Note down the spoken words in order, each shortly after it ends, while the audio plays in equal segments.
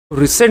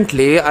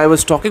Recently, I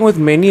was talking with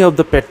many of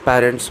the pet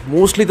parents,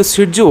 mostly the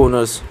Shihtzu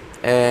owners,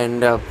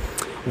 and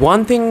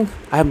one thing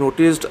I have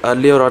noticed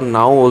earlier on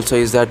now also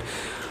is that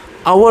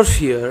our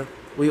fear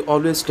we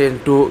always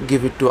tend to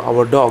give it to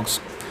our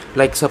dogs.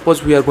 Like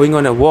suppose we are going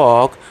on a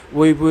walk,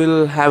 we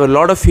will have a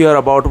lot of fear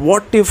about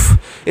what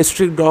if a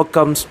street dog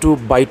comes to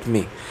bite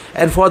me,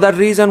 and for that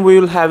reason we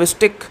will have a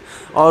stick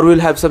or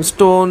we'll have some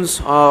stones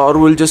or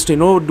we'll just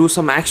do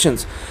some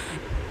actions.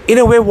 In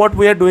a way, what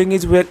we are doing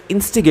is we are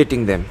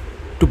instigating them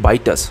to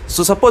bite us.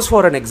 So suppose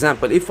for an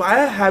example, if I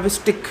have a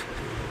stick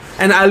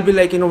and I'll be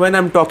like, when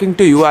I'm talking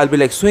to you, I'll be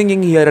like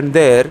swinging here and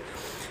there,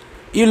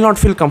 you'll not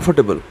feel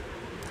comfortable.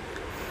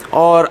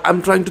 Or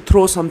I'm trying to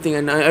throw something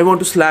and I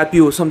want to slap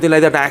you, something like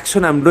that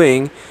action I'm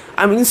doing,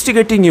 I'm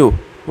instigating you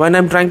when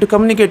I'm trying to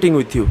communicating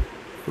with you,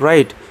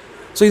 right?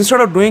 So instead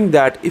of doing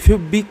that, if you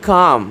be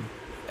calm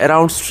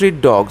around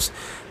street dogs,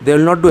 they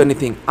will not do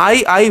anything.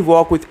 I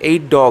walk with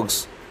 8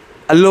 dogs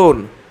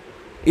alone.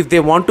 If they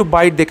want to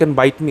bite, they can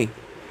bite me,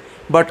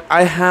 but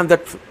I have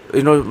that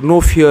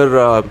no fear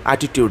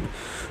attitude.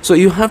 So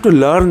you have to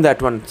learn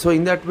that one. So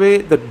in that way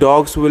the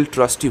dogs will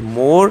trust you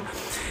more.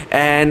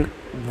 And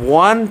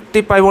one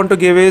tip I want to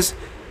give is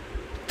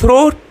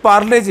throw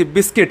Parley G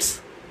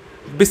biscuits,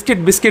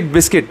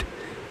 biscuit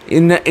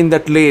in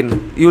that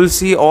lane. You will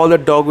see all the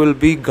dog will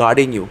be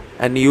guarding you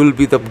and you will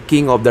be the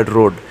king of that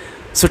road.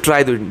 So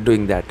try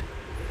doing that.